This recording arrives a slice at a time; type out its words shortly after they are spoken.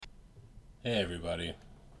Hey everybody,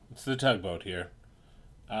 it's the Tugboat here.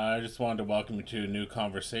 I just wanted to welcome you to a new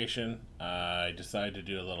conversation. I decided to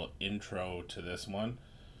do a little intro to this one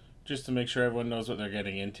just to make sure everyone knows what they're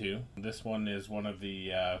getting into. This one is one of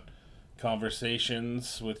the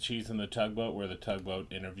conversations with Cheese and the Tugboat where the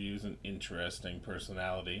Tugboat interviews an interesting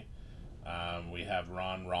personality. We have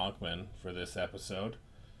Ron Ronkman for this episode.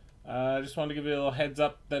 I just wanted to give you a little heads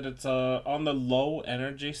up that it's on the low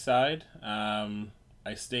energy side.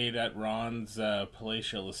 I stayed at Ron's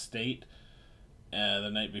palatial estate the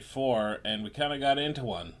night before, and we kind of got into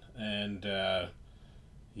one. And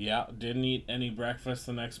yeah, didn't eat any breakfast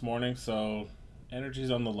the next morning, so energy's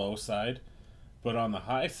on the low side. But on the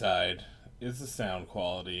high side is the sound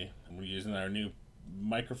quality. We're using our new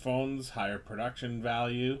microphones, higher production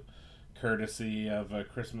value, courtesy of a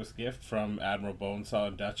Christmas gift from Admiral Bonesaw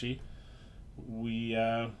and Dutchy. We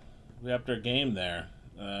upped our game there.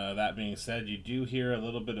 That being said, you do hear a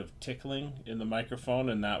little bit of tickling in the microphone,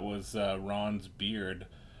 and that was Ron's beard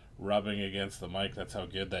rubbing against the mic. That's how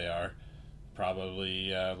good they are.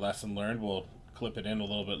 Probably lesson learned. We'll clip it in a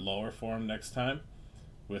little bit lower for him next time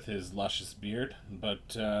with his luscious beard.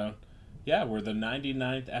 But yeah, we're the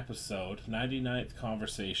 99th episode, 99th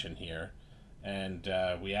conversation here, and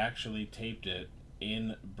we actually taped it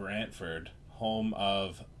in Brantford, home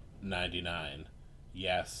of 99.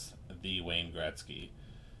 Yes, the Wayne Gretzky.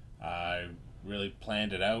 I really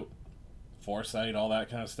planned it out, foresight, all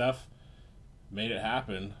that kind of stuff. Made it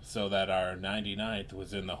happen so that our 99th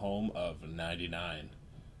was in the home of 99.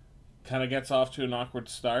 Kind of gets off to an awkward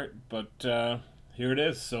start, but here it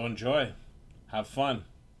is, so enjoy. Have fun.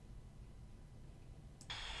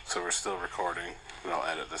 So we're still recording, and I'll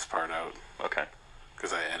edit this part out. Okay.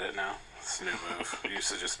 Because I edit now. It's a new move. It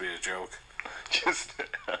used to just be a joke. Just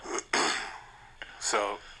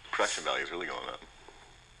So, production value is really going up.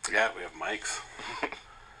 yeah, we have mics.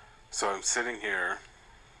 So I'm sitting here.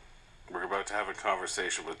 We're about to have a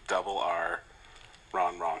conversation with Double R,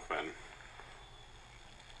 Ron Ronkman.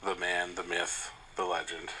 The man, the myth, the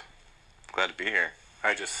legend. Glad to be here.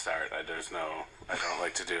 I just start. I don't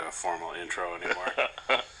like to do a formal intro anymore.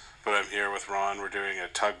 But I'm here with Ron. We're doing a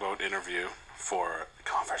Tugboat interview for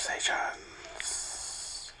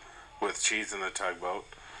Conversations with Cheese and the Tugboat.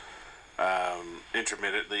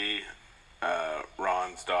 Intermittently,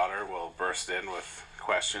 Ron's daughter will burst in with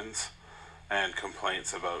questions and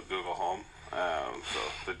complaints about Google Home. So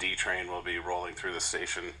the D train will be rolling through the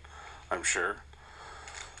station, I'm sure.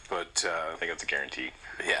 But I think that's a guarantee.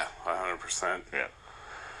 yeah, 100%. Yeah.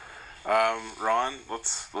 Ron,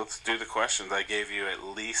 let's do the questions. I gave you at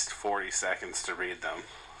least 40 seconds to read them,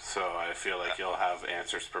 so I feel like you'll have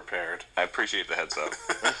answers prepared. I appreciate the heads up.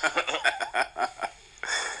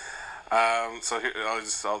 So here,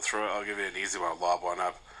 I'll give you an easy one. I'll lob one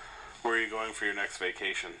up. Where are you going for your next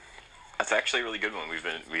vacation? That's actually a really good one. We've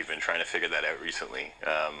been trying to figure that out recently.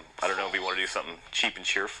 I don't know if we want to do something cheap and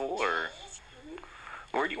cheerful, or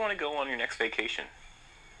where do you want to go on your next vacation?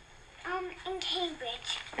 In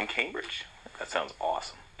Cambridge. In Cambridge? That sounds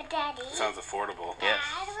awesome. Daddy. Sounds affordable. Yes.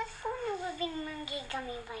 Dad, what's for the living monkey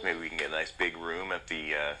gummy bunny? Maybe we can get a nice big room at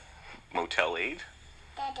the Motel 8.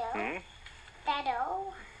 Dado.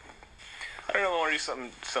 Dado. I don't know. I want to do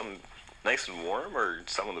something nice and warm, or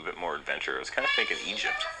something a bit more adventure. I was kind of thinking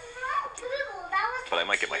Egypt, but I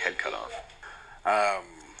might get my head cut off.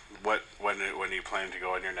 When do you plan to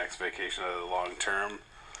go on your next vacation? Long term,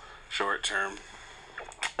 short term?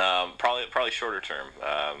 Probably shorter term.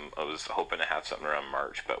 I was hoping to have something around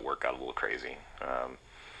March, but work got a little crazy.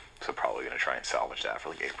 So probably going to try and salvage that for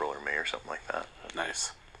like April or May or something like that.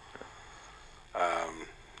 Nice.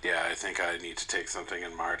 Yeah, I think I need to take something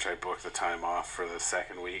in March. I booked the time off for the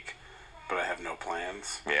second week, but I have no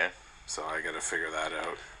plans. Yeah. So I got to figure that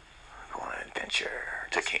out. Go on an adventure.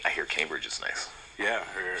 I hear Cambridge is nice. Yeah,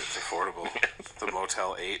 it's affordable. The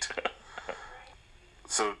Motel 8.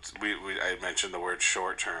 So I mentioned the word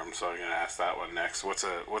short term, so I'm going to ask that one next. What's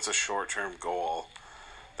a short term goal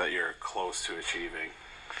that you're close to achieving?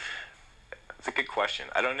 It's a good question.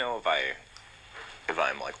 I don't know if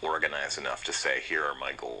I'm like organized enough to say here are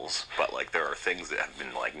my goals, but like there are things that have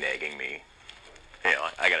been like nagging me. You know,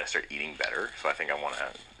 I got to start eating better, so I think I want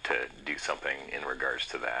to do something in regards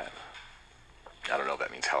to that. I don't know if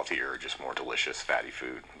that means healthier or just more delicious fatty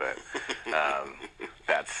food, but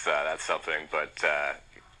that's something. But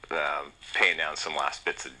paying down some last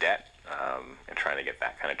bits of debt and trying to get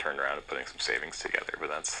that kind of turned around and putting some savings together. But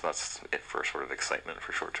that's it for sort of excitement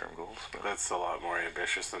for short-term goals. But That's a lot more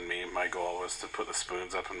ambitious than me. My goal was to put the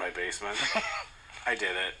spoons up in my basement. I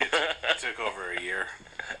did it. It took over a year.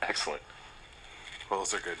 excellent. Well,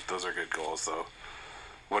 those are good. Those are good goals, though.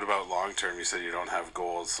 What about long term? You said you don't have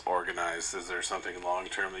goals organized. Is there something long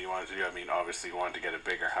term that you wanted to do? I mean, obviously you wanted to get a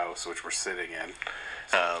bigger house, which we're sitting in.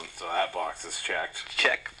 So that box is checked.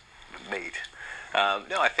 Check, mate.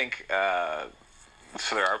 No, I think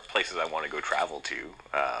so. There are places I want to go travel to,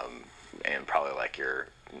 and probably like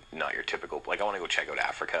not your typical. Like I want to go check out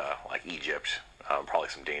Africa, like Egypt. Probably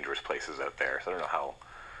some dangerous places out there. So I don't know how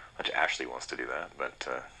much Ashley wants to do that,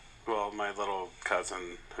 but Well, my little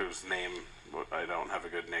cousin, whose name I don't have a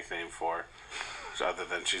good nickname for, other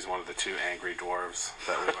than she's one of the two angry dwarves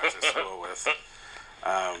that we went to school with.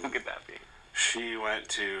 who could that be? She went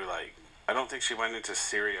to, I don't think she went into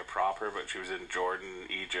Syria proper, but she was in Jordan,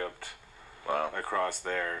 Egypt, Wow. across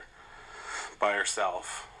there by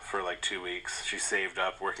herself for 2 weeks. She saved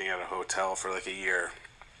up working at a hotel for a year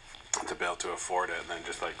to be able to afford it, and then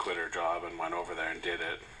just quit her job and went over there and did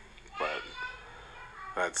it. But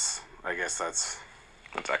I guess that's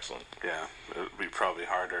excellent. yeah, it would be probably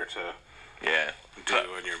harder to Yeah.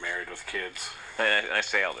 do when you're married with kids. And I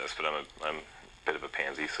say all this, but I'm a bit of a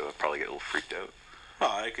pansy, so I'll probably get a little freaked out.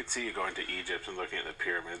 Well, I could see you going to Egypt and looking at the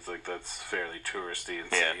pyramids. That's fairly touristy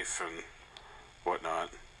and Yeah. safe and whatnot.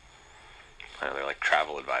 I know they're like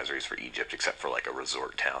travel advisories for Egypt, except for a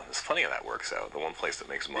resort town. It's funny how that works out. The one place that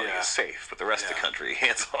makes money Yeah. is safe, but the rest of the Yeah. country,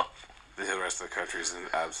 hands off. The rest of the country's in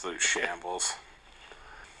absolute shambles.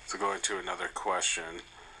 So going to another question.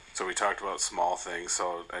 So we talked about small things.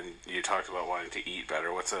 And you talked about wanting to eat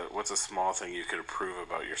better. What's a small thing you could improve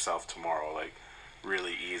about yourself tomorrow?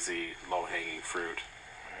 Really easy, low hanging fruit.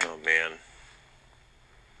 Oh man.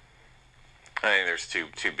 I think there's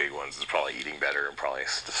two big ones. It's probably eating better and probably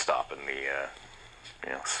stopping the,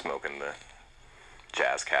 smoking the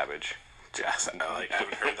jazz cabbage. Jazz. I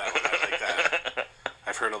haven't heard that one. I like that.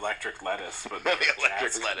 I've heard electric lettuce, but The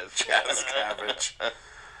electric lettuce. jazz cabbage.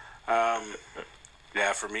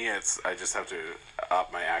 Yeah, for me, I just have to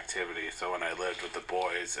up my activity. So when I lived with the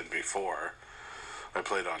boys and before, I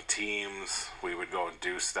played on teams. We would go and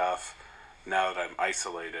do stuff. Now that I'm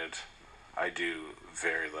isolated, I do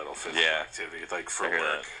very little physical Yeah. activity. For I hear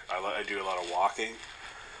work, I do a lot of walking,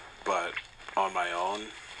 but on my own,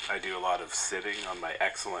 I do a lot of sitting on my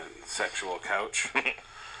excellent sexual couch.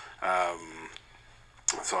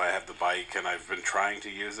 So I have the bike, and I've been trying to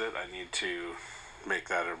use it. I need to make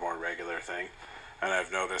that a more regular thing. And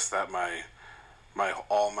I've noticed that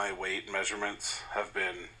all my weight measurements have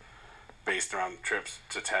been based around trips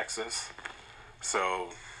to Texas.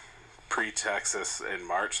 So pre-Texas in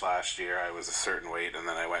March last year, I was a certain weight, and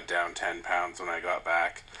then I went down 10 pounds when I got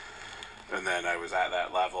back. And then I was at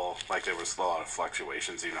that level. There was a lot of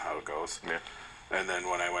fluctuations, you know how it goes. Yeah. And then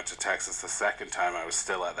when I went to Texas the second time, I was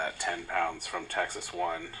still at that 10 pounds from Texas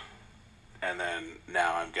 1. And then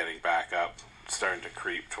now I'm getting back up, starting to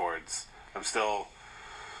creep towards... I'm still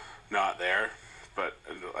not there, but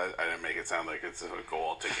I didn't make it sound like it's a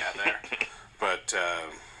goal to get there. But,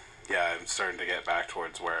 yeah, I'm starting to get back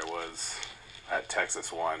towards where I was at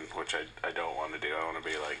Texas 1, which I don't want to do. I want to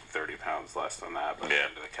be 30 pounds less than that by the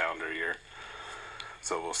end of the calendar year.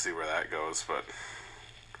 So we'll see where that goes, but...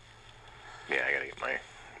 Yeah, I gotta get my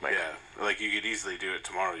Yeah, you could easily do it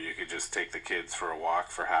tomorrow. You could just take the kids for a walk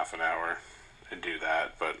for half an hour and do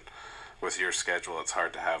that, but with your schedule, it's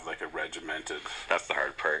hard to have a regimented... That's the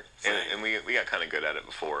hard part. Thing. And we got kind of good at it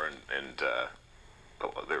before, and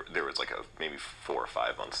there was maybe 4 or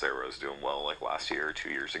 5 months there where I was doing well, last year or 2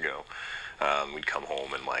 years ago. We'd come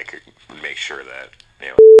home and make sure that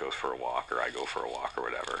goes for a walk or I go for a walk or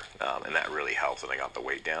whatever, and that really helped. And I got the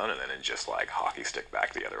weight down, and then it just hockey stick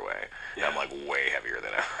back the other way. Yeah. And I'm way heavier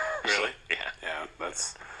than ever. Really? Yeah. Yeah,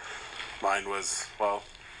 that's... Mine was, well...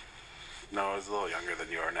 No, I was a little younger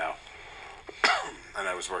than you are now. And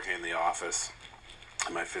I was working in the office,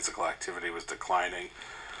 and my physical activity was declining,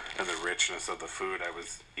 and the richness of the food I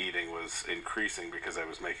was eating was increasing because I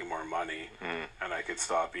was making more money, and I could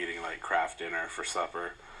stop eating Kraft dinner for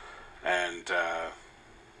supper, and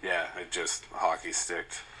yeah, it just hockey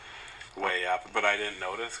sticked way up. But I didn't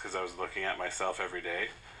notice because I was looking at myself every day,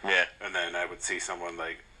 Yeah. and then I would see someone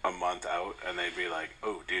a month out, and they'd be like,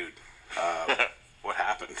 "Oh, dude, what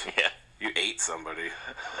happened? Yeah. You ate somebody."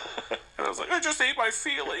 And I was like, "I just ate my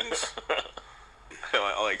feelings."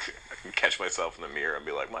 I'll catch myself in the mirror and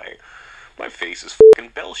be like, my face is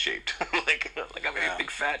fucking bell shaped. I'm Yeah.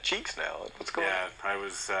 big fat cheeks now. What's going Yeah, on? I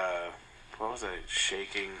was, what was I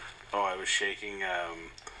shaking? Oh, I was shaking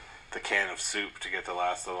the can of soup to get the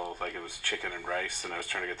last little, it was chicken and rice, and I was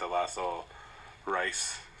trying to get the last little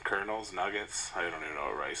rice kernels, nuggets. I don't even know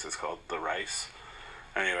what rice is called, the rice.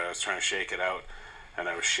 Anyway, I was trying to shake it out, and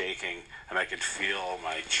I was shaking, and I could feel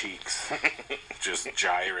my cheeks just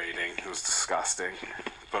gyrating. It was disgusting.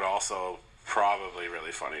 But also, probably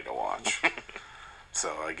really funny to watch.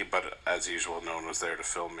 But as usual, no one was there to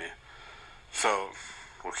film me. So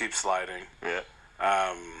we'll keep sliding. Yeah.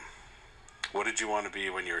 What did you want to be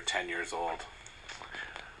when you were 10 years old?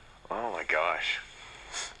 Oh my gosh,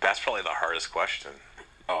 that's probably the hardest question.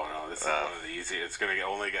 Oh no, this is one of the easy. It's gonna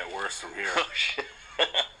only get worse from here. Oh shit.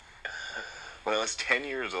 When I was 10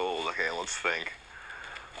 years old, okay, let's think.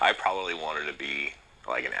 I probably wanted to be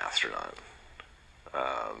like an astronaut.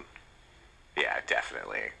 Yeah,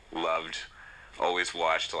 definitely. Always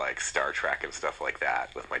watched like Star Trek and stuff like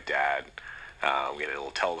that with my dad. We had a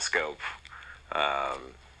little telescope.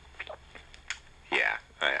 Yeah,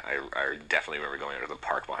 I definitely remember going to the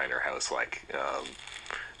park behind our house, like,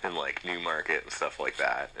 in like Newmarket and stuff like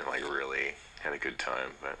that, and like really had a good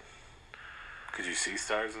time. But Could you see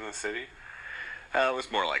stars in the city? it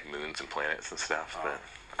was more like moons and planets and stuff. Oh.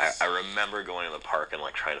 But I remember going to the park and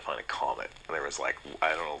like trying to find a comet. And there was like, I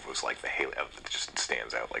don't know if it was like the Haley, it just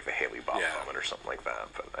stands out like the Haley-Bopp comet or something like that.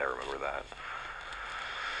 But I remember that.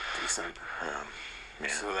 Decent. Yeah.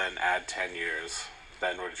 So then add 10 years.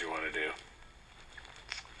 Then what did you want to do?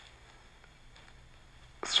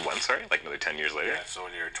 This is when, sorry? Like another 10 years later? Yeah, so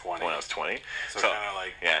when you were 20. When I was 20? So kind of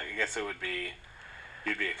like, yeah. I guess it would be,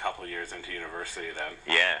 you'd be a couple years into university then.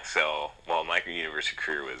 Yeah, so, well, my university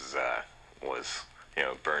career was you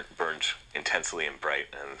know, burned intensely and bright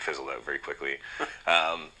and fizzled out very quickly.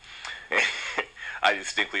 I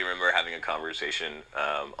distinctly remember having a conversation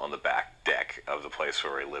on the back deck of the place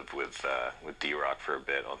where I lived with D-Rock for a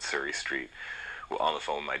bit on Surrey Street, on the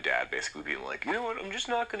phone with my dad, basically being like, you know what, I'm just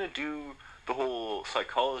not going to do the whole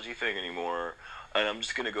psychology thing anymore, and I'm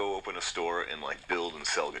just going to go open a store and, like, build and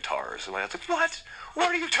sell guitars. And my dad's like, what? What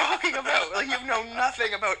are you talking about? Like, you know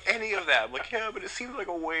nothing about any of that. I'm like, yeah, but it seems like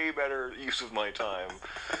a way better use of my time.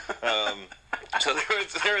 So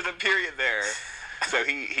there was a period there. So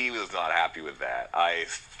he was not happy with that. I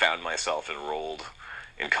found myself enrolled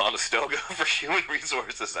in Conestoga for human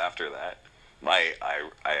resources after that.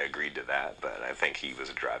 I agreed to that, but I think he was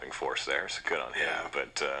a driving force there, so good on him. Yeah.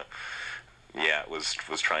 But yeah, was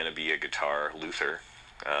trying to be a guitar luthier,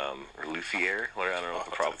 or luthier. I don't know what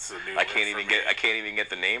the problem. That's a new I word can't for even me. I can't even get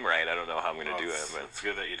the name right. I don't know how I'm going to do it. But It's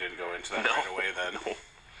good that you didn't go into that No. right away then.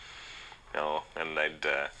 No, and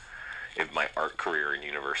if my art career in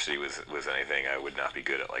university was anything, I would not be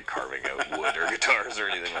good at like carving out wood or guitars or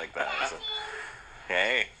anything like that. So.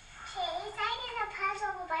 Hey, Okay, I did a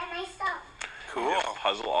puzzle by myself. Cool. you have a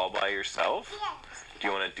puzzle all by yourself? Yes. Do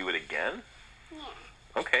you want to do it again? Yeah.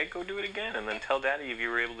 Okay, go do it again, and then tell Daddy if you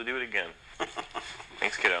were able to do it again.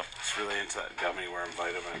 Thanks, kiddo. Just really into that gummy worm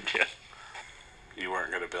vitamin. Yeah. You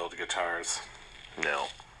weren't going to build guitars. No.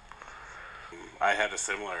 I had a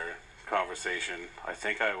similar conversation. I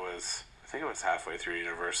think it was halfway through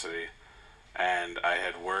university, and I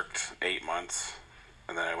had worked 8 months,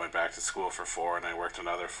 and then I went back to school for 4, and I worked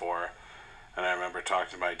another 4. And I remember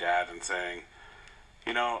talking to my dad and saying,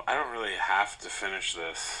 you know, I don't really have to finish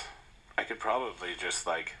this. I could probably just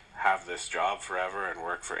like have this job forever and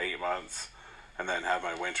work for 8 months, and then have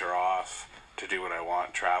my winter off to do what I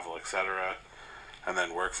want, travel, etc., and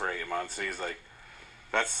then work for 8 months. And he's like,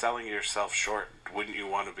 that's selling yourself short. Wouldn't you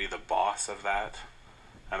want to be the boss of that?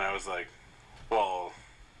 And I was like, well,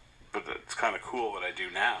 but it's kind of cool what I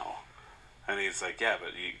do now. And he's like, yeah,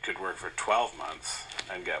 but you could work for 12 months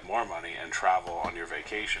and get more money and travel on your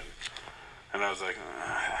vacation. And I was like,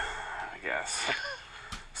 I guess.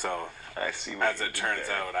 So, I see what as you it did turns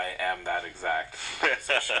there. out, I am that exact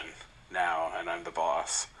position now, and I'm the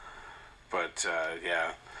boss. But,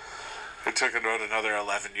 yeah. It took about another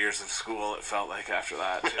 11 years of school, it felt like, after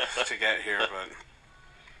that to get here.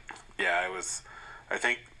 But, yeah, I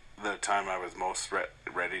think the time I was most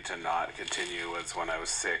ready to not continue was when I was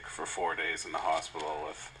sick for 4 days in the hospital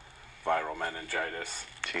with viral meningitis.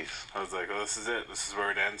 Jeez. I was like, oh, this is it. This is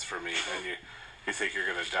where it ends for me. And you think you're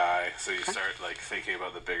going to die, so you start, like, thinking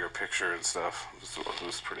about the bigger picture and stuff. It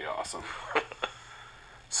was pretty awesome.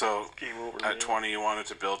 So, Game over, at man. 20, you wanted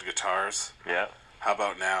to build guitars. Yeah. How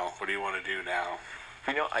about now? What do you want to do now?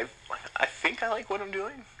 You know, I think I like what I'm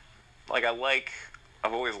doing. Like,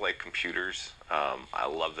 I've always liked computers. I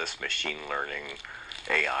love this machine learning,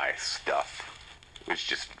 AI stuff. It's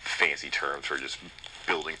just fancy terms for just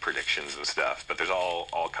building predictions and stuff. But there's all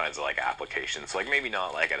kinds of, like, applications. Like, maybe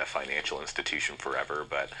not, like, at a financial institution forever,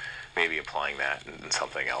 but maybe applying that in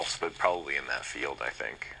something else. But probably in that field, I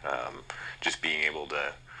think. Just being able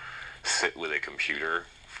to sit with a computer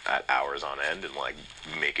at hours on end and like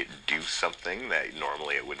make it do something that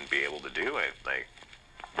normally it wouldn't be able to do. It like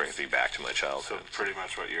brings me back to my So childhood. pretty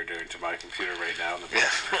much what you're doing to my computer right now in the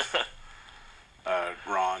basement.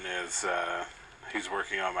 Ron is he's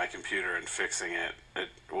working on my computer and fixing it. It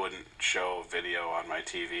wouldn't show video on my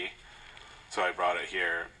TV, so I brought it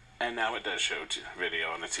here, and now it does show video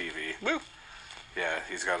on the TV. Woo! Yeah,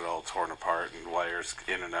 he's got it all torn apart and wires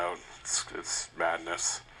in and out. It's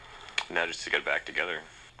madness. Now just to get it back together.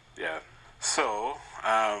 Yeah. So,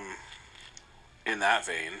 in that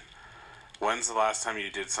vein, when's the last time you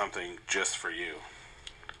did something just for you?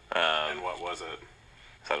 And what was it?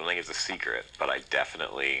 So I don't think it's a secret, but I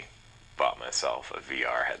definitely bought myself a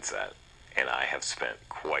VR headset, and I have spent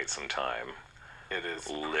quite some time It is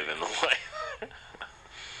living the life.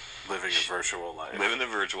 living a virtual life. Living the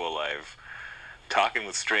virtual life. Talking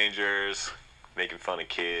with strangers, making fun of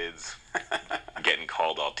kids, getting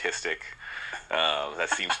called autistic.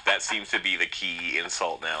 That seems to be the key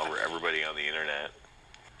insult now for everybody on the internet.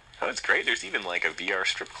 Oh, it's great. There's even like a VR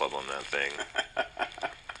strip club on that thing.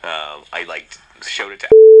 I like showed it to.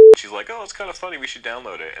 She's like, "Oh, it's kind of funny. We should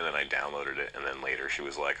download it." And then I downloaded it, and then later she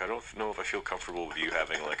was like, "I don't know if I feel comfortable with you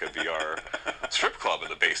having like a VR strip club in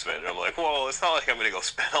the basement." And I'm like, "Well, it's not like I'm gonna go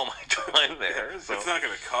spend all my time there." So. It's not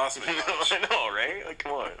going to cost me much. I know, right? Like,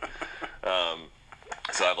 come on.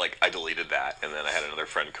 So I deleted that, and then I had another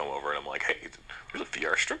friend come over, and I'm like, "Hey, there's a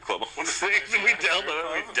VR strip club on one of the things," and we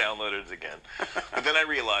downloaded it again. But then I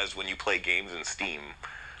realized when you play games in Steam,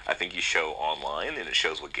 I think you show online, and it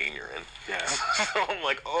shows what game you're in. Yeah. So I'm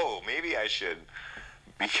like, oh, maybe I should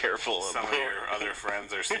be careful. Some of your other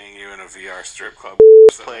friends are seeing you in a VR strip club.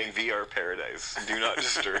 Playing VR Paradise. Do not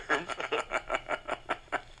disturb.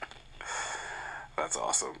 That's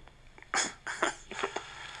awesome.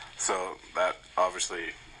 So that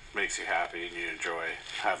obviously makes you happy and you enjoy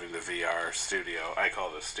having the VR studio. I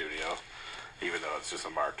call it a studio, even though it's just a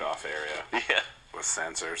marked off area Yeah. with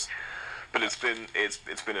sensors. But it's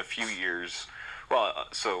been a few years. Well,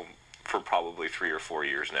 so for probably 3 or 4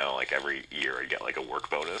 years now, like every year I get like a work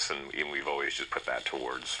bonus, and we've always just put that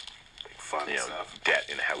towards Fun stuff. debt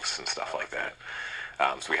in house and stuff like that.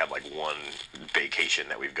 So we had like one vacation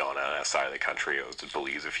that we've gone on outside of the country. It was to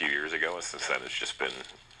Belize a few years ago, and since then it's just been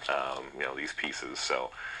these pieces. So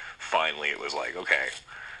finally it was like, okay,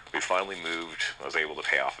 we finally moved. I was able to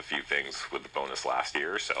pay off a few things with the bonus last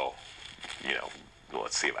year, so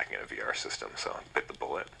let's see if I can get a VR system. So I bit the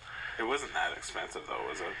bullet. It wasn't that expensive though,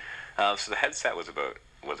 was it? So the headset was about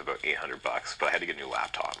 $800, but I had to get a new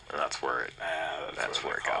laptop, and that's where it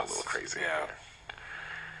got a little crazy. Yeah.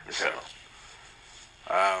 So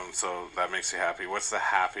So that makes you happy. What's the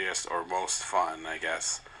happiest or most fun, I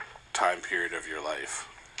guess, time period of your life?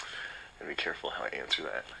 and be careful how I answer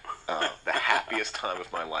that. The happiest time of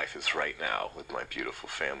my life is right now with my beautiful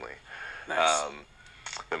family. Nice.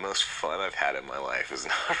 The most fun I've had in my life is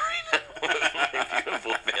not right now with my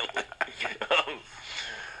beautiful family.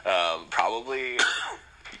 Probably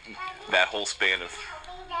that whole span of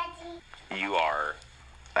you are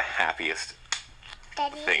the happiest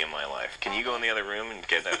thing in my life. Can you go in the other room and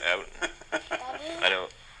get that out? I know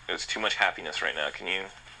there's too much happiness right now. Can you?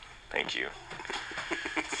 Thank you.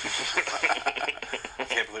 I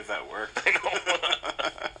can't believe that worked. I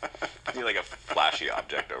know. You're like a flashy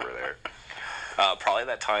object over there. Probably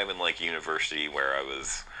that time in like university where I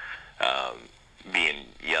was being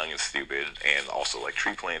young and stupid, and also like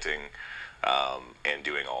tree planting, and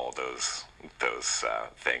doing all of those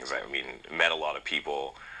things. I mean, met a lot of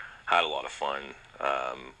people, had a lot of fun.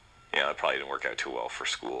 It probably didn't work out too well for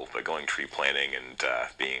school, but going tree planting and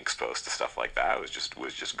being exposed to stuff like that was just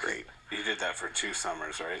great. You did that for 2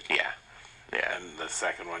 summers, right? Yeah. And the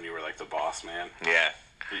second one, you were like the boss man. Yeah.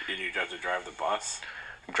 And you got to drive the bus.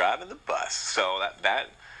 Driving the bus. So that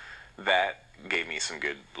gave me some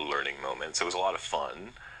good learning moments. It was a lot of fun.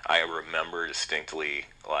 I remember distinctly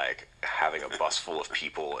like having a bus full of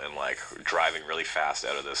people and like driving really fast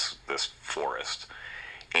out of this forest,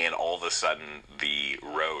 and all of a sudden the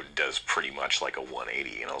road does pretty much like a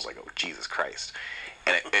 180, and I was like, oh Jesus Christ.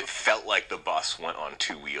 And it felt like the bus went on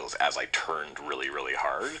 2 wheels as I turned really, really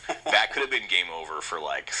hard. That could have been game over for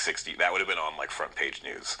like 60. That would have been on like front page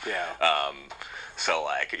news. Yeah. So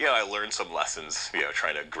like, I learned some lessons,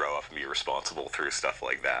 trying to grow up and be responsible through stuff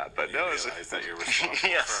like that. But You no, realize that you're responsible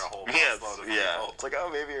yes, for a whole yes, busload of yeah. people. It's like, oh,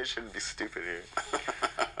 maybe I shouldn't be stupid here.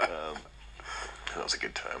 That was a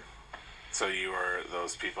good time. So you were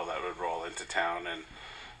those people that would roll into town and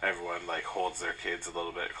everyone like holds their kids a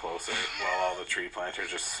little bit closer while all the tree planters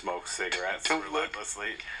just smoke cigarettes relentlessly.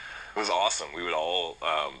 It was awesome. We would all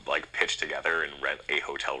like pitch together and rent a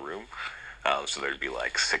hotel room. So there'd be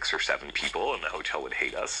like 6 or 7 people, and the hotel would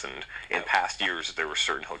hate us. And in past years, there were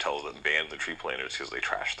certain hotels that banned the tree planters because they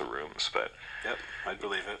trashed the rooms. But Yep, I'd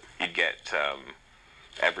believe it. you'd get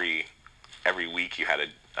every week you had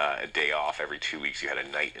a day off every 2 weeks. You had a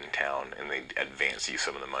night in town, and they advance you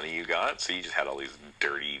some of the money you got. So you just had all these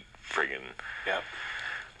dirty friggin' Yep.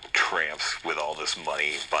 tramps with all this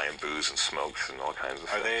money buying booze and smokes and all kinds of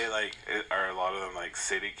stuff. Are they like? Are a lot of them like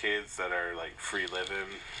city kids that are like free living,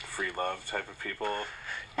 free love type of people?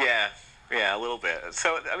 Yeah, a little bit.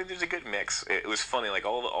 So I mean, there's a good mix. It was funny, like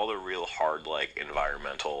all the real hard, like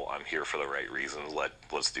environmental. I'm here for the right reasons.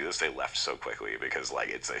 Let's do this. They left so quickly because like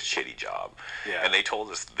it's a shitty job. Yeah. And they told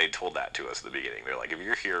that to us at the beginning. They're like, if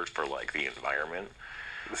you're here for like the environment,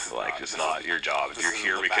 This is like not, it's not your job. If this you're isn't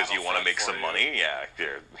here the because you want to battlefront make for some you. money, yeah,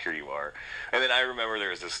 here you are. And then I remember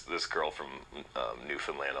there was this girl from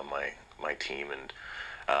Newfoundland on my team, and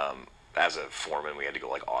as a foreman, we had to go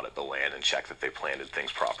like audit the land and check that they planted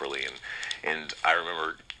things properly. And I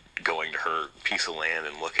remember going to her piece of land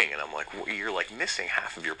and looking, and I'm like, well, you're like missing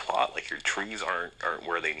half of your plot. Like your trees aren't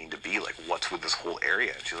where they need to be. Like what's with this whole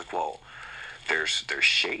area? And she's like, well, there's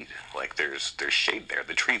shade. Like there's shade there.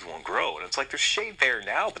 The trees won't grow. And it's like there's shade there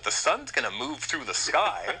now, but the sun's gonna move through the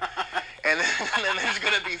sky, and then there's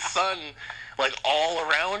gonna be sun like all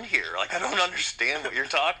around here. Like I don't understand what you're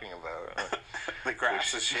talking about. the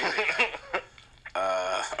grass is shading.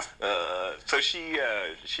 So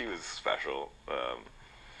she was special.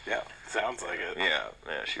 Yeah, sounds like it. Yeah,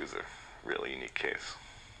 she was a really unique case.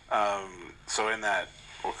 So in that,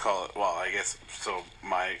 we'll call it, well, I guess, so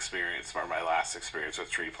my experience, or my last experience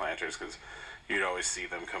with tree planters, because you'd always see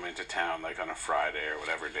them come into town, like on a Friday or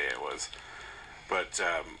whatever day it was. But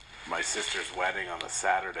my sister's wedding on the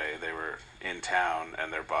Saturday, they were in town,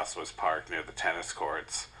 and their bus was parked near the tennis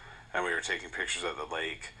courts, and we were taking pictures of the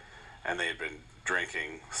lake, and they had been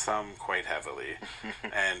drinking, some quite heavily,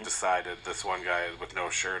 and decided, this one guy with no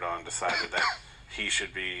shirt on decided that he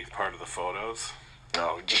should be part of the photos.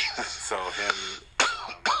 Oh, Jesus. So him and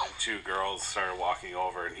two girls started walking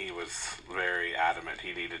over, and he was very adamant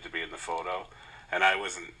he needed to be in the photo, and I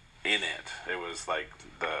wasn't in it. It was like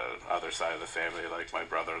the other side of the family, like my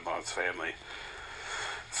brother-in-law's family.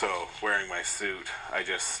 So wearing my suit, I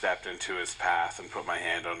just stepped into his path and put my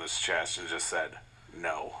hand on his chest and just said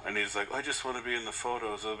no. And he's like, I just want to be in the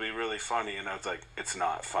photos, it'll be really funny. And I was like, it's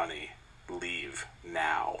not funny, leave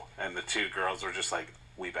now. And the two girls were just like,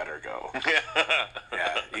 we better go.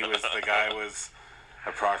 Yeah, the guy was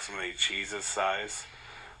approximately Cheese's size,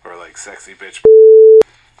 or like sexy bitch,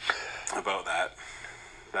 about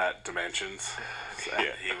that dimensions. And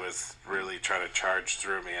Yeah. he was really trying to charge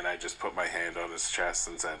through me, and I just put my hand on his chest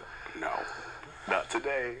and said no. Not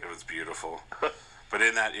today. It was beautiful. But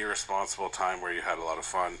in that irresponsible time where you had a lot of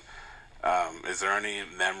fun, is there any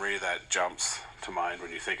memory that jumps to mind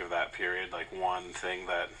when you think of that period? Like one thing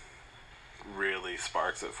that really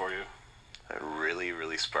sparks it for you? It really,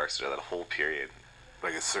 really sparks it, that whole period.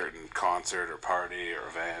 Like a certain concert or party or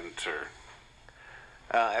event or...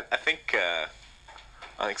 I think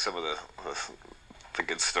some of the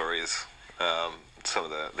good stories, some of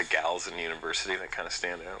the gals in university that kind of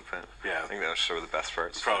stand out. But Yeah. I think that was sort of the best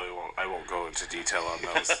parts. I won't go into detail on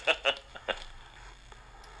those.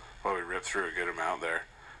 Well, we ripped through a good amount there.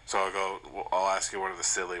 So I'll ask you one of the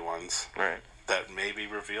silly ones Right. that maybe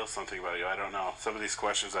reveal something about you. I don't know. Some of these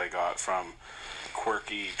questions I got from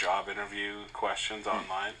quirky job interview questions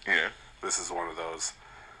online. Yeah. This is one of those.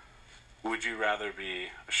 Would you rather be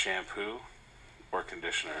a shampoo or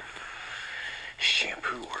conditioner?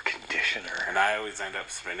 Shampoo or conditioner? And I always end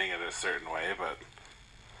up spinning it a certain way, but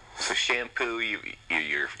So shampoo,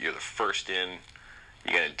 you're the first in.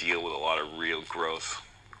 You're gonna deal with a lot of real gross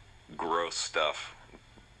stuff.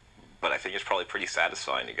 But I think it's probably pretty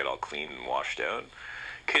satisfying to get all clean and washed out.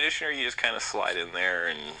 Conditioner, you just kind of slide in there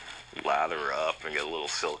and lather up and get a little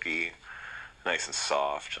silky, nice and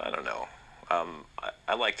soft. I don't know.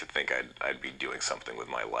 I like to think I'd be doing something with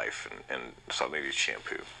my life, and so maybe it's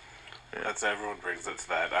shampoo. that's everyone brings it to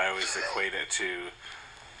that. I always equate it to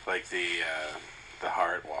like the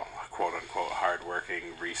quote unquote hard-working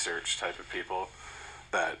research type of people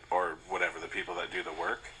that, or whatever, the people that do the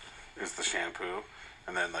work is the shampoo,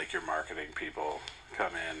 and then like your marketing people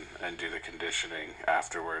come in and do the conditioning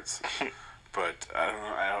afterwards. But I don't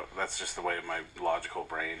know. That's just the way my logical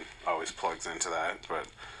brain always plugs into that. But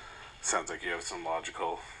sounds like you have some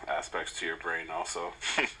logical aspects to your brain also.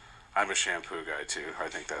 I'm a shampoo guy too. I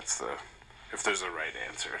think that's if there's a right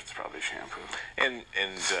answer, it's probably shampoo. And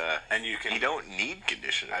you don't need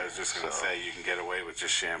conditioner. I was just gonna say you can get away with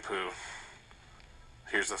just shampoo.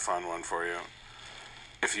 Here's a fun one for you.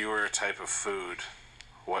 If you were a type of food,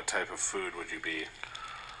 what type of food would you be?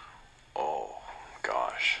 Oh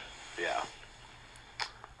gosh. Yeah.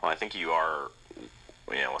 Well, I think you are.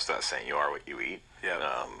 What's that saying? You are what you eat.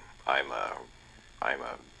 Yeah. I'm a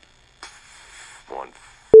one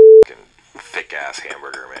fucking thick ass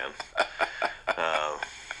hamburger, man.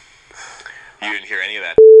 You didn't hear any of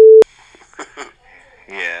that.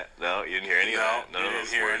 Yeah, no, you didn't hear any of that. None of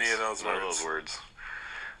those words. Any of those None of those words.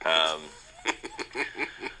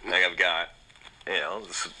 Like I've got, I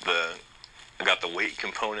got the weight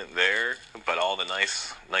component there, but all the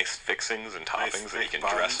nice fixings and toppings that you can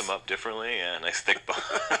dress them up differently. Yeah, nice thick buns.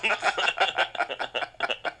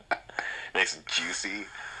 Nice and juicy.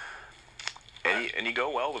 And you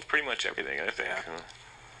go well with pretty much everything, I think. Yeah.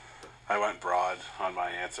 I went broad on my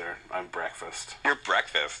answer. I'm breakfast. You're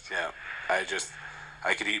breakfast. Yeah.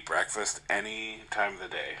 I could eat breakfast any time of the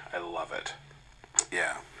day. I love it.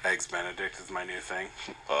 Yeah. Eggs Benedict is my new thing.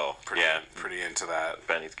 Oh, Pretty into that.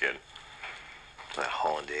 Benny's good. That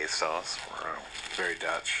hollandaise sauce. Wow. Very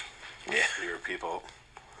Dutch. Yeah. Your people.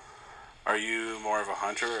 Are you more of a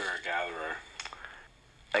hunter or a gatherer?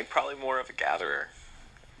 I think probably more of a gatherer.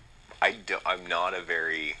 I'm not a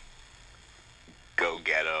very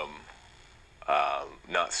go-get-em,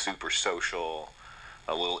 not super social,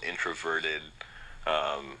 a little introverted.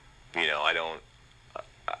 I don't,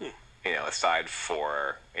 aside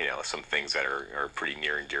for, some things that are pretty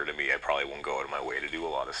near and dear to me, I probably won't go out of my way to do a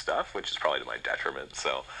lot of stuff, which is probably to my detriment.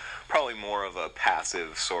 So probably more of a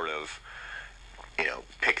passive sort of,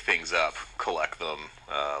 pick things up, collect them,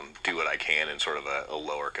 do what I can in sort of a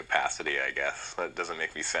lower capacity, I guess. That doesn't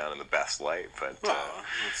make me sound in the best light, but... Well,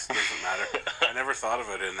 it doesn't matter. I never thought of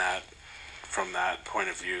it from that point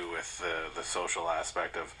of view with the social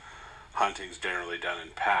aspect of hunting's generally done in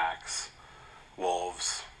packs.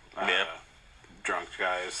 Wolves, drunk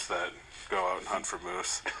guys that go out and hunt for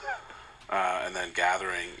moose. And then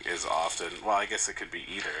gathering is often, well, I guess it could be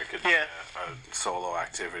either. It could be a solo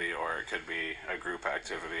activity or it could be a group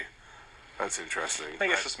activity. That's interesting. I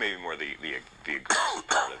guess it's maybe more the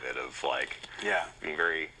part of it, of like being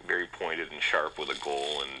very, very pointed and sharp with a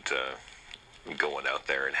goal and going out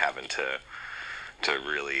there and having to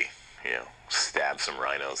really, stab some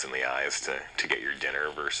rhinos in the eyes to get your dinner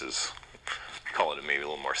versus call it maybe a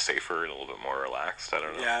little more safer and a little bit more relaxed. I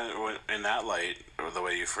don't know. Yeah, in that light, or the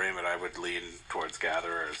way you frame it, I would lean towards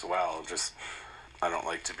gatherer as well. Just, I don't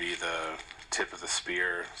like to be the tip of the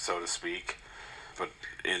spear, so to speak. But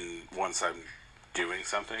once I'm doing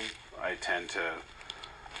something, I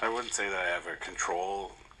wouldn't say that I have a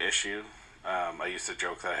control issue. I used to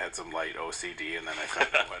joke that I had some light OCD, and then I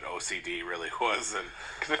found out what OCD really was,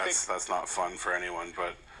 and that's not fun for anyone.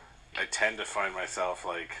 But I tend to find myself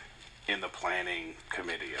like in the planning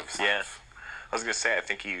committee of stuff. Yeah, I was gonna say, I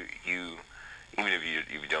think you even if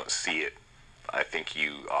you don't see it, I think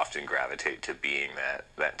you often gravitate to being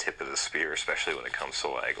that tip of the spear, especially when it comes to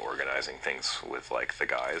like organizing things with like the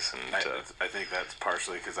guys. And I think that's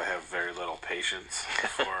partially because I have very little patience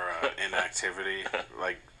for inactivity.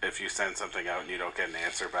 Like if you send something out and you don't get an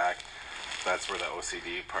answer back, that's where the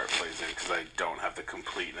OCD part plays in, because I don't have the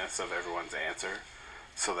completeness of everyone's answer.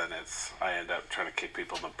 So then I end up trying to kick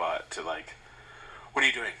people in the butt to like, what are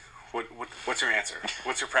you doing? What's your answer?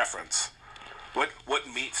 What's your preference? What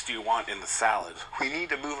meats do you want in the salad? We need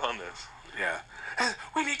to move on this. Yeah.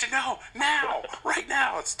 We need to know now, right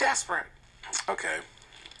now. It's desperate. Okay.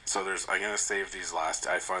 So I'm going to save these last.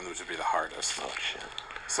 I find them to be the hardest. Oh, shit.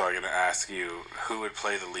 So I'm going to ask you, who would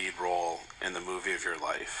play the lead role in the movie of your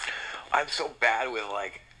life? I'm so bad with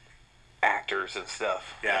like actors and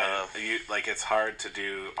stuff. Yeah, it's hard to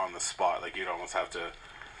do on the spot. Like you'd almost have to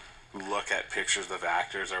look at pictures of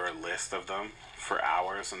actors or a list of them for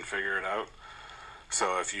hours and figure it out.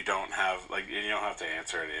 So if you don't have, you don't have to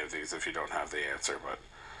answer any of these if you don't have the answer, but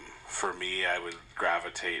for me, I would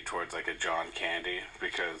gravitate towards like a John Candy,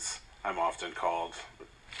 because I'm often called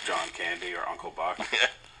John Candy or Uncle Buck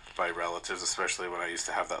by relatives, especially when I used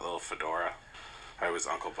to have that little fedora. I was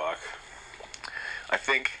Uncle Buck. I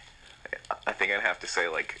think I'd have to say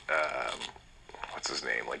what's his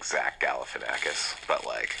name, like Zach Galifianakis,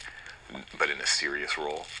 but in a serious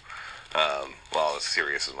role. Well, as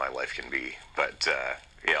serious as my life can be, but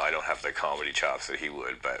I don't have the comedy chops that he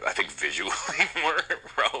would. But I think visually, more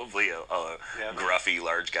probably a gruffy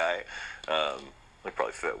large guy would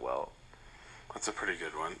probably fit well. That's a pretty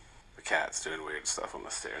good one. The cat's doing weird stuff on the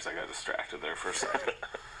stairs. I got distracted there for a second.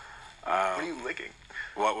 What are you licking?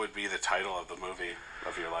 What would be the title of the movie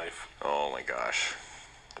of your life? Oh my gosh,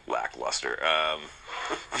 Lackluster.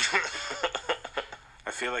 I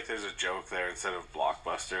feel like there's a joke there. Instead of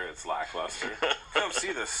Blockbuster, it's Lackluster. Come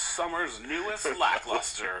see the summer's newest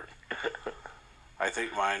Lackluster. I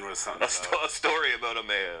think mine was something. A story about a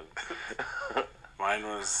man. Mine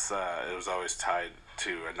was. It was always tied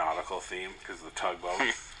to a nautical theme because of the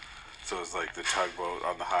tugboat. So it was like the tugboat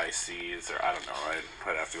on the high seas, or I don't know.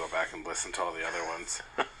 I'd have to go back and listen to all the other ones.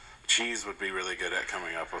 Cheese would be really good at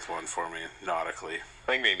coming up with one for me nautically. I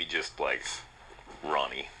think maybe just like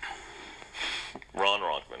Ronnie. Ron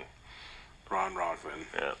Ronkman. Ron Ronfman.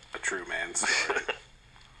 Yeah. A true man story.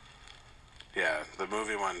 Yeah, the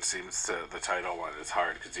movie one seems to, the title one is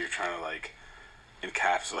hard because you're trying to like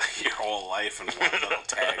encapsulate your whole life in one little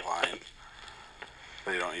tagline.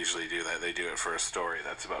 They don't usually do that. They do it for a story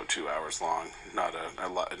that's about 2 hours long, not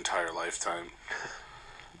an entire lifetime.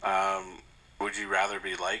 Would you rather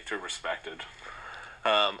be liked or respected?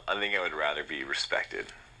 I think I would rather be respected.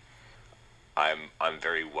 I'm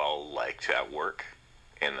very well liked at work,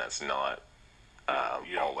 and that's not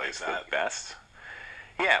You don't always like that? the best.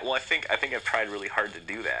 Yeah, well, I think I've tried really hard to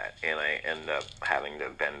do that, and I end up having to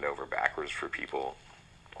bend over backwards for people,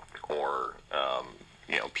 or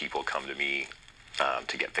people come to me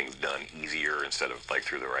to get things done easier instead of like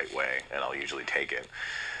through the right way, and I'll usually take it.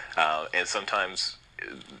 And sometimes,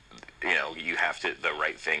 you have to. The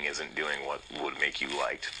right thing isn't doing what would make you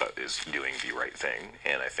liked, but is doing the right thing,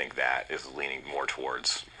 and I think that is leaning more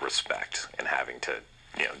towards respect and having to,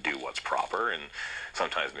 do what's proper, and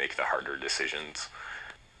sometimes make the harder decisions.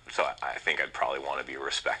 So I think I'd probably want to be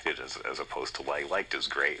respected as opposed to liked is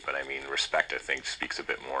great, but I mean respect I think speaks a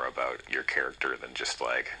bit more about your character than just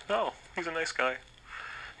like, oh, he's a nice guy,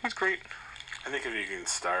 he's great. I think if you can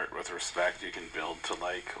start with respect, you can build to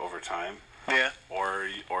like over time. Yeah, Or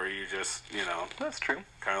you just, that's true.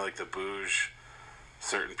 kind of like the Bouge,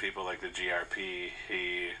 certain people like the GRP,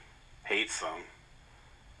 he hates them,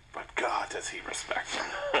 but God, does he respect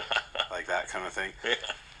them? Like that kind of thing.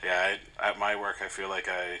 Yeah, at my work, I feel like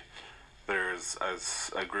there's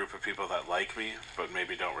a group of people that like me, but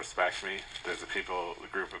maybe don't respect me. There's a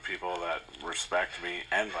group of people that respect me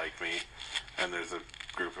and like me, and there's a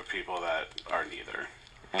group of people that are neither.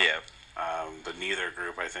 Yeah, The neither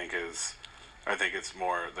group, I think it's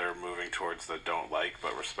more they're moving towards the don't like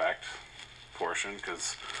but respect portion,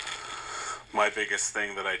 because my biggest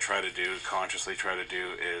thing that I consciously try to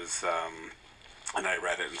do is, and I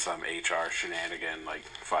read it in some HR shenanigan like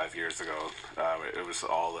 5 years ago, it was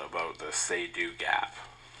all about the say-do gap.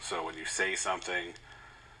 So when you say something,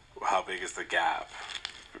 how big is the gap?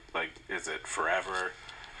 Like, is it forever?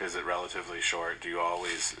 Is it relatively short? Do you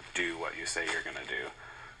always do what you say you're going to do?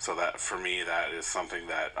 So that, for me, that is something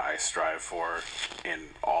that I strive for in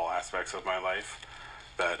all aspects of my life.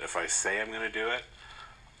 That if I say I'm going to do it,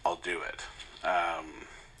 I'll do it.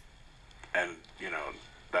 And,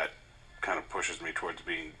 that kind of pushes me towards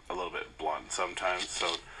being a little bit blunt sometimes. So,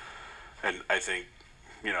 and I think,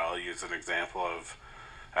 I'll use an example of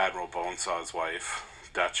Admiral Bonesaw's wife,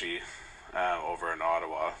 Dutchie, over in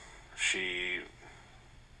Ottawa. She,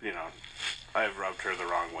 I've rubbed her the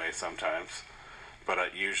wrong way sometimes. But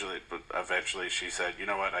eventually she said, you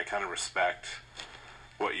know what, I kind of respect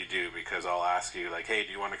what you do, because I'll ask you, like, hey,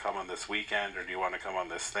 do you want to come on this weekend, or do you want to come on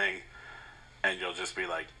this thing? And you'll just be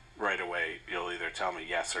like, right away, you'll either tell me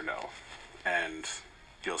yes or no, and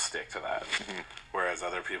you'll stick to that. Mm-hmm. Whereas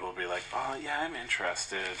other people will be like, oh, yeah, I'm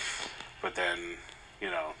interested, but then,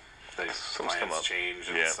 plans change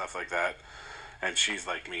and stuff like that. And she's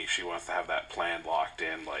like me, she wants to have that plan locked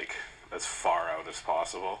in, like, as far out as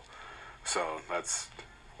possible. So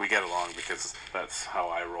we get along because that's how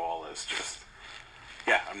I roll, is just,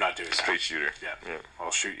 yeah, I'm not doing straight that. shooter. Yeah,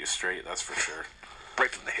 I'll shoot you straight, that's for sure.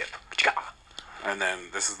 Right from the hip. Cha! And then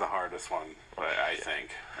this is the hardest one, I think,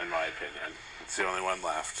 in my opinion. It's the only one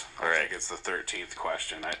left. All I right. think it's the 13th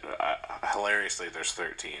question. Hilariously, there's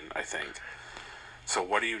 13, I think. So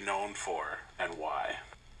what are you known for, and why?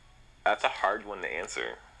 That's a hard one to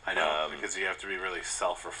answer. I know, because you have to be really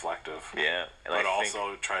self-reflective. Yeah, and But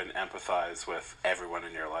also try and empathize with everyone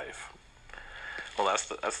in your life. Well, that's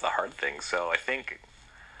the hard thing. So I think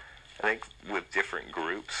with different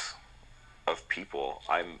groups of people,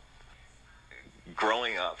 I'm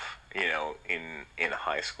growing up. In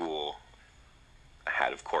high school, I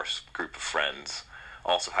had, of course, a group of friends.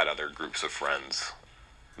 Also had other groups of friends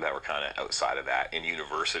that were kind of outside of that. In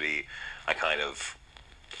university, I kind of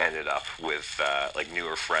ended up with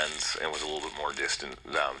newer friends and was a little bit more distant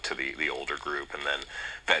to the older group, and then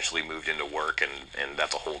eventually moved into work, and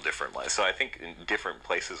that's a whole different life. So I think in different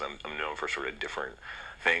places I'm known for sort of different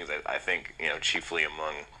things. I think chiefly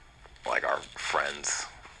among like our friends,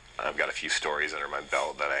 I've got a few stories under my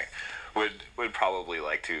belt that I would probably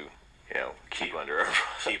like to keep under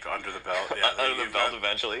the belt. Yeah, under the belt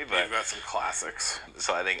eventually. But you've got some classics.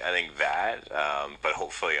 So I think that, but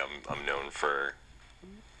hopefully I'm known for,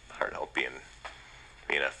 I don't know, being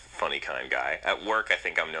a funny kind guy. At work, I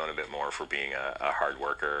think I'm known a bit more for being a hard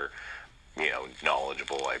worker,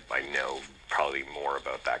 knowledgeable. I know probably more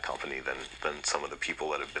about that company than some of the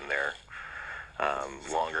people that have been there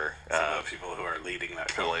longer. The people who are leading that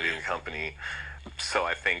company. Leading the company. So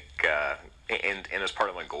I think, and as part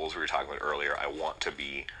of my goals we were talking about earlier, I want to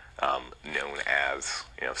be known as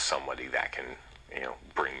somebody that can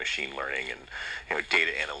bring machine learning and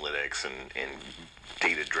data analytics and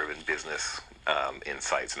data-driven business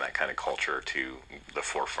insights and that kind of culture to the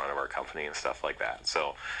forefront of our company and stuff like that.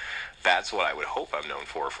 So that's what I would hope I'm known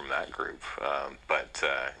for from that group.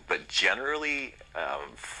 But generally,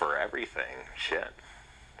 for everything,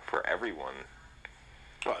 for everyone.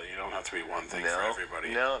 Well, you don't have to be one thing for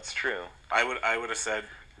everybody. No, it's true. I would have said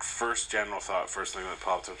first thing that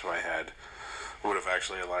popped up to my head would have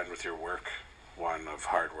actually aligned with your work one of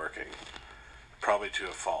hardworking, probably to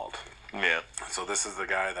a fault. Yeah. So this is the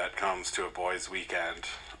guy that comes to a boys' weekend,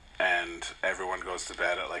 and everyone goes to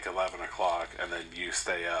bed at like 11 o'clock, and then you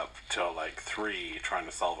stay up till like 3 trying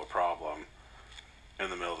to solve a problem in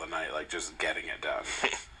the middle of the night, like just getting it done,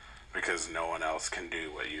 because no one else can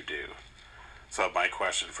do what you do. So my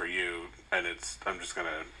question for you, and I'm just going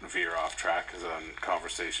to veer off track, because on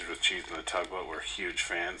Conversations with Cheese and the Tugboat, we're huge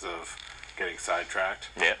fans of getting sidetracked.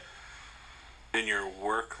 Yeah. In your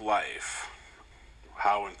work life,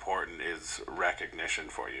 how important is recognition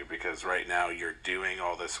for you? Because right now you're doing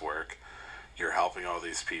all this work, you're helping all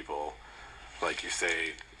these people, like you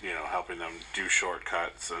say, helping them do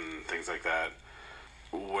shortcuts and things like that.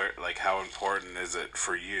 How important is it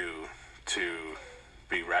for you to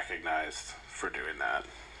be recognized for doing that?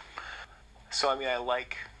 So I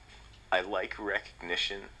like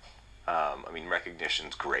recognition.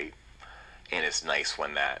 Recognition's great, and it's nice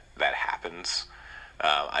when that happens.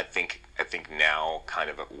 I think now, kind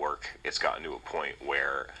of at work, it's gotten to a point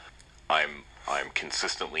where I'm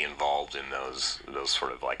consistently involved in those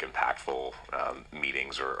sort of like impactful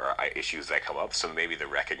meetings or issues that come up. So maybe the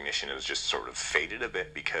recognition has just sort of faded a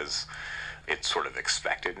bit because it's sort of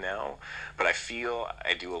expected now. But I feel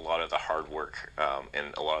I do a lot of the hard work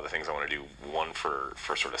and a lot of the things I want to do. One for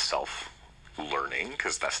sort of self-learning,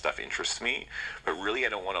 because that stuff interests me. But really, I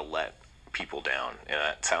don't want to let people down. And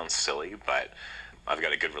that sounds silly, but I've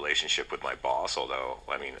got a good relationship with my boss, although,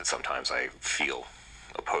 sometimes I feel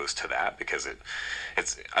opposed to that because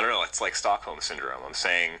it's I don't know, it's like Stockholm Syndrome. I'm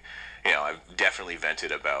saying, I've definitely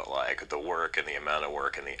vented about like the work and the amount of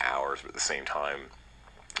work and the hours, but at the same time,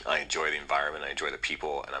 I enjoy the environment, I enjoy the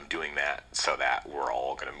people, and I'm doing that so that we're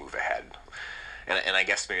all going to move ahead. And I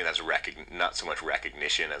guess maybe that's not so much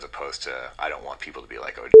recognition as opposed to I don't want people to be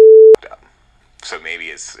like, oh, up. So maybe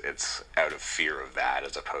it's out of fear of that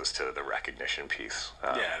as opposed to the recognition piece.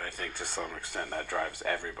 And I think to some extent that drives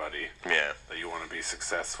everybody. Yeah. That you want to be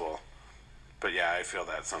successful. But yeah, I feel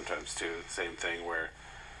that sometimes too. Same thing where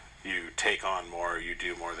you take on more, you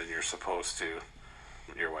do more than you're supposed to.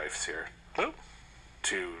 Your wife's here. Oh.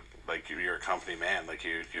 You're a company man. Like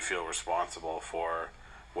you feel responsible for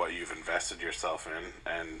what you've invested yourself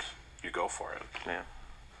in, and you go for it. Yeah.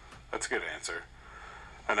 That's a good answer.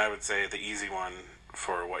 And I would say the easy one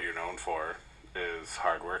for what you're known for is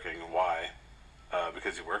hardworking. Why?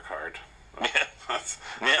 Because you work hard. Yeah. that's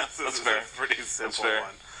fair. A pretty simple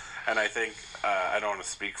one. And I think I don't want to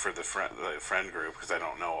speak for the friend group because I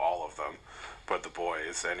don't know all of them, but the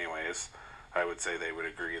boys, anyways, I would say they would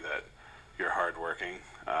agree that you're hardworking,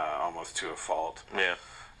 almost to a fault. Yeah.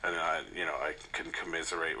 And I can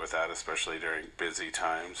commiserate with that, especially during busy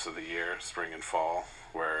times of the year, spring and fall,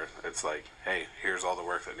 where it's like, hey, here's all the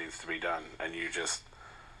work that needs to be done, and you just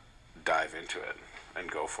dive into it and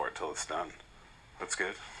go for it till it's done. That's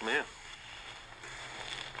good. Yeah.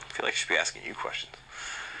 I feel like I should be asking you questions.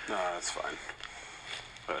 No, that's fine.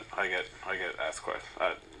 But I get asked questions.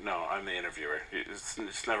 No, I'm the interviewer.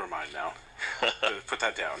 It's never mind now. Put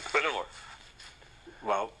that down. Put it more.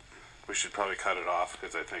 Well, we should probably cut it off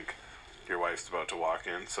because I think your wife's about to walk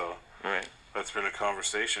in. So all right. That's been a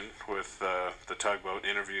conversation with the Tugboat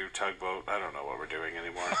interview. Tugboat. I don't know what we're doing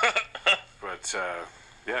anymore. But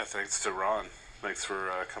yeah, thanks to Ron. Thanks for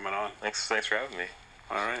coming on. Thanks for having me.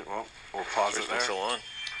 All right. Well, we'll pause it there. So long.